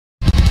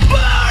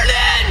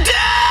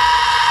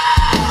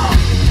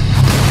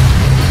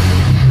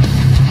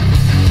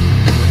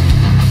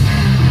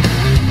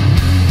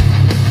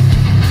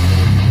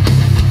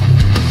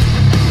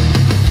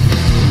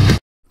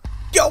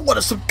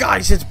What's up,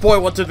 guys? It's boy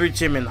 123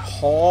 Jim, and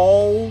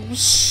oh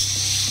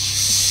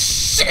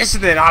shit,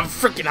 isn't it? I'm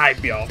freaking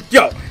hype,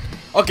 yo.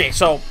 Okay,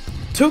 so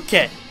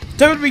 2K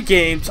WWE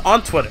Games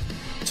on Twitter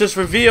just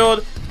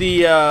revealed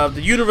the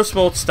Universe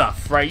Mode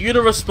stuff, right?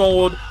 Universe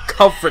Mode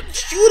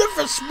coverage,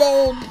 Universe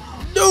Mode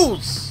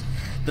news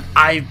that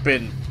I've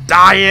been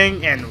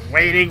dying and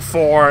waiting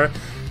for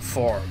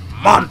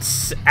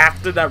months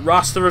after that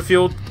roster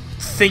reveal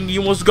thingy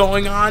was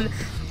going on.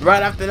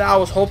 Right after that, I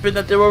was hoping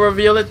that they will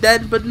reveal it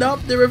then, but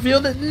nope, they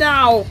revealed it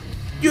now.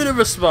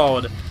 Universe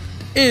Mode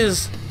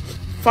is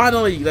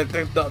finally,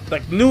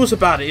 like news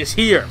about it is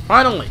here,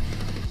 finally.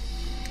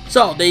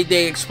 So,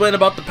 they explain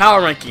about the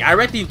power ranking. I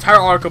read the entire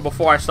article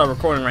before I start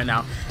recording right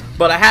now,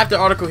 but I have the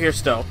article here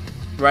still,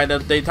 right?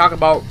 They talk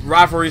about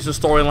rivalries and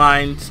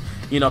storylines,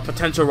 you know,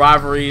 potential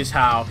rivalries,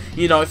 how,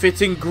 you know, if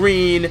it's in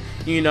green,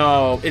 you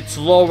know, it's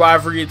low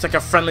rivalry, it's like a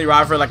friendly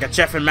rivalry, like a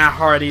Jeff and Matt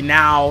Hardy.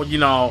 Now, you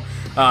know,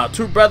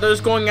 two brothers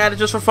going at it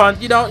just for fun,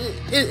 you know,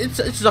 it's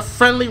a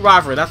friendly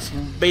rivalry. That's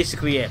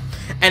basically it.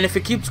 And if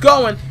it keeps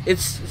going,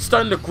 it's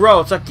starting to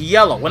grow. It's like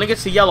yellow. When it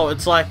gets to yellow,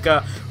 it's like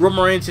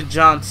Roman Reigns and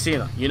John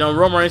Cena. You know,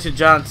 Roman Reigns and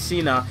John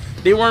Cena,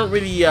 they weren't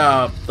really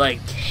like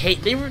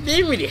hate. They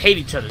didn't really hate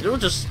each other. They were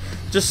just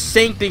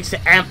saying things to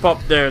amp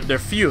up their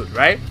feud,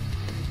 right?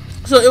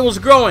 So it was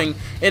growing,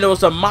 and it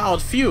was a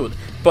mild feud.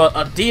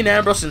 But Dean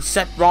Ambrose and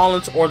Seth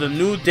Rollins, or the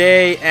New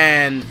Day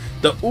and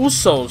the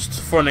Usos,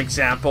 for an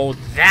example,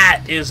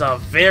 that is a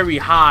very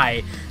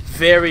high,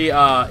 very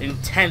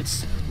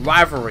intense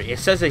rivalry. It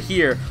says it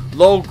here: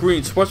 low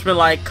green,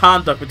 sportsmanlike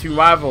conduct between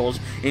rivals.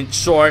 In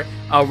short,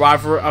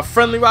 a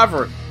friendly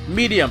rivalry.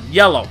 Medium,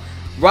 yellow.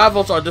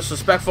 Rivals are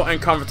disrespectful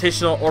and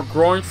confrontational, or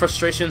growing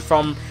frustration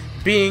from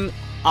being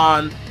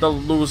on the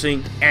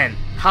losing end.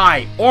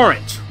 High,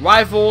 orange.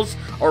 Rivals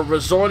are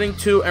resorting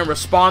to and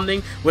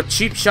responding with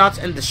cheap shots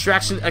and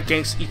distraction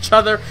against each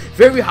other.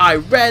 Very high,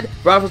 red.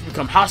 Rivals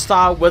become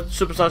hostile with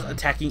superstars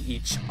attacking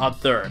each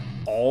other.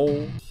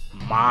 Oh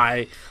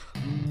my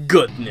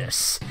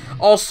goodness.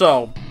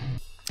 Also,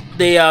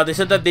 they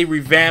said that they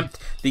revamped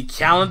the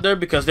calendar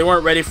because they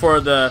weren't ready for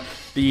the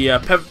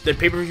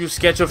pay-per-view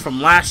schedule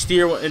from last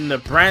year in the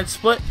brand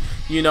split.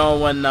 You know,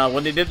 when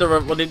they did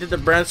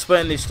the brand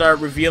split and they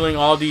started revealing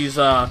all these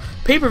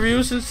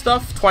pay-per-views and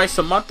stuff twice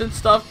a month and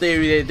stuff,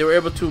 they were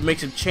able to make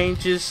some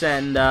changes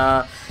and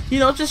you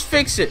know, just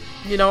fix it.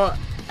 You know,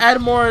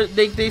 add more.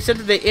 They said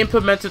that they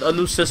implemented a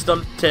new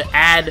system to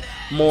add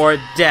more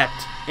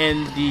depth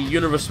in the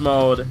Universe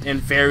Mode in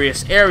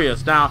various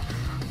areas. Now,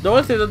 the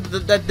only thing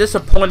that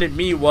disappointed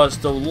me was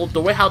the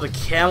way how the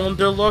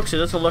calendar looks. It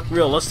doesn't look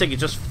realistic.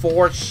 It's just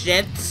 4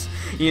 shits,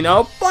 you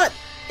know. But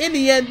in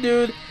the end,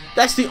 dude,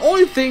 that's the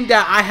only thing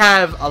that I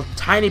have a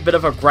tiny bit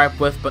of a gripe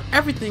with. But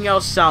everything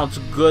else sounds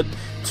good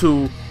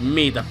to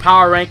me. The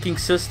power ranking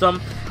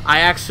system, I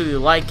actually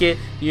like it.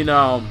 You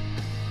know,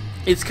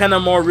 it's kind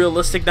of more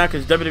realistic now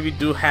because WWE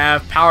do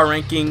have power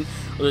ranking.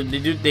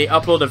 They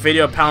upload a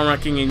video of power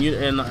ranking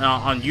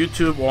on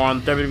YouTube or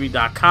on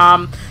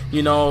WWE.com,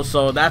 you know,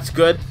 so that's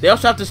good. They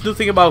also have this new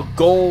thing about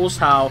goals,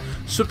 how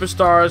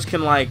superstars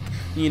can, like,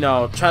 you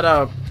know, try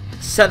to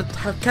set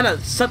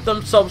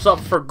themselves up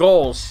for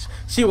goals,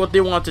 see what they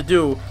want to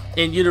do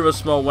in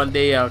Universe Mode when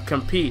they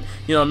compete.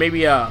 You know,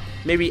 maybe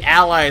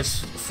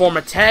allies form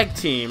a tag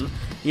team,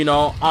 you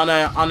know, on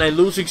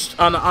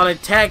a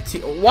tag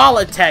team, while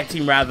a tag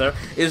team rather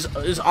is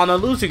on a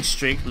losing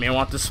streak, may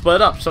want to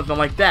split up, something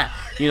like that.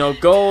 You know,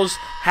 goals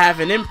have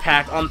an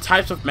impact on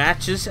types of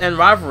matches and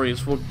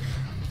rivalries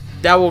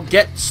that will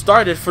get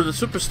started for the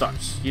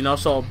superstars. You know,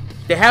 so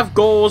they have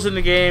goals in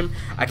the game.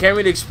 I can't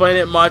really explain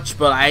it much,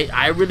 but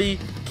I really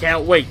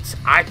can't wait.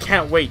 I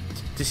can't wait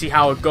to see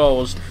how it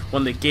goes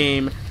when the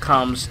game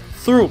comes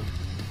through.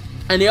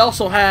 And they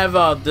also have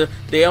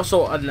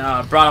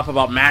brought up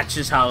about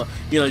matches, how,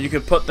 you know, you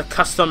can put the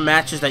custom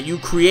matches that you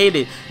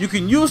created. You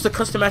can use the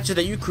custom matches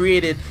that you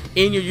created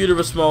in your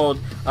Universe Mode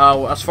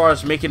as far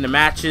as making the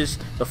matches,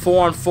 the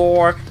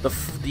 4-on-4,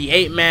 the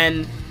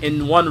 8-man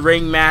in 1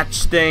 ring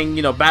match thing,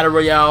 you know, battle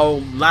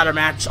royale, ladder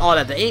match, all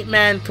that. The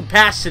 8-man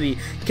capacity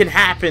can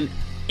happen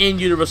in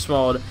Universe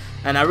Mode.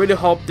 And I really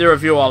hope they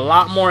reveal a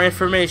lot more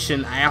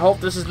information. I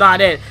hope this is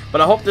not it,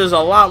 but I hope there's a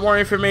lot more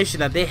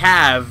information that they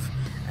have.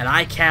 And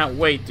I can't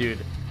wait, dude.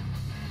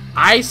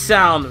 I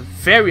sound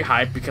very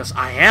hyped because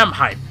I am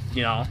hyped,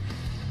 you know.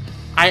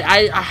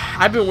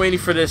 I've been waiting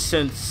for this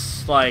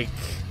since, like,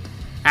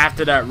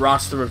 after that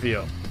roster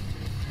reveal.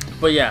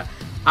 But yeah,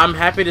 I'm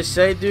happy to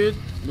say, dude,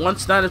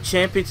 once Night of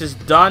Champions is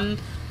done,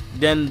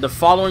 then the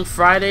following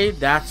Friday,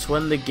 that's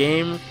when the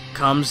game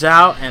comes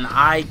out, and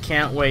I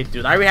can't wait,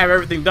 dude. I already have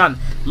everything done.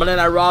 Monday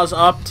Night Raw's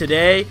up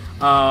today,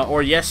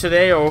 or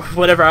yesterday, or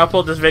whatever I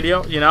upload this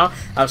video, you know.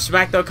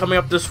 SmackDown coming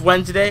up this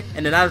Wednesday,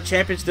 and then Night of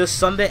Champions this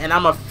Sunday, and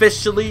I'm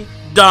officially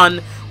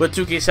done with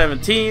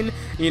 2K17,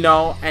 you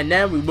know, and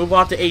then we move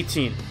on to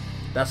 18.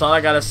 That's all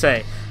I gotta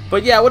say.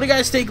 But yeah, what do you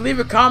guys think? Leave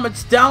your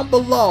comments down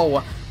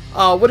below.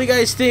 What do you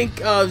guys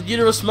think of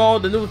Universe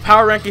Mode, the new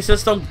power ranking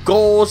system,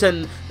 goals,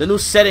 and the new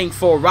setting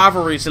for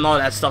rivalries and all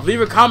that stuff? Leave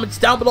your comments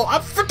down below.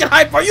 I'm freaking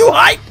hyped. Are you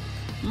hyped?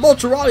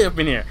 Multirati up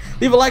in here.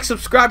 Leave a like,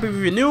 subscribe if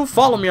you're new.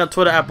 Follow me on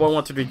Twitter at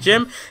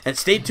boy123gym. And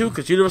stay tuned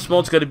because Universe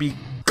Mode's going to be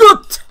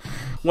good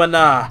when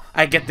I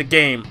get the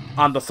game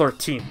on the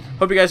 13th.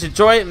 Hope you guys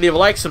enjoy. Leave a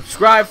like,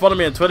 subscribe, follow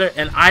me on Twitter,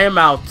 and I am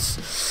out.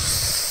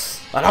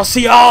 And I'll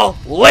see y'all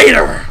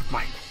later.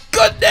 My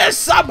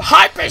goodness, I'm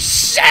hype as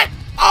shit.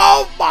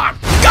 Oh my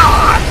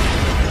god.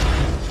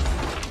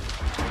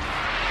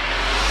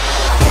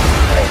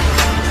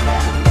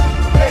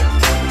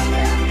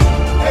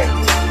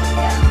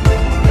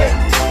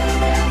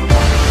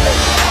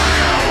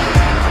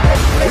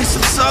 We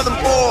some southern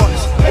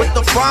boys with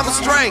the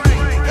promised strength.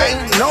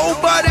 Ain't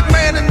nobody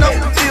man enough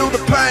to feel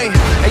the pain.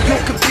 And you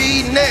could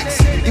be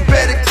next, you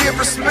better give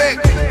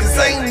respect. Cause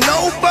ain't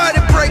nobody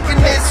breaking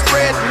this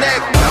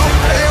redneck. No,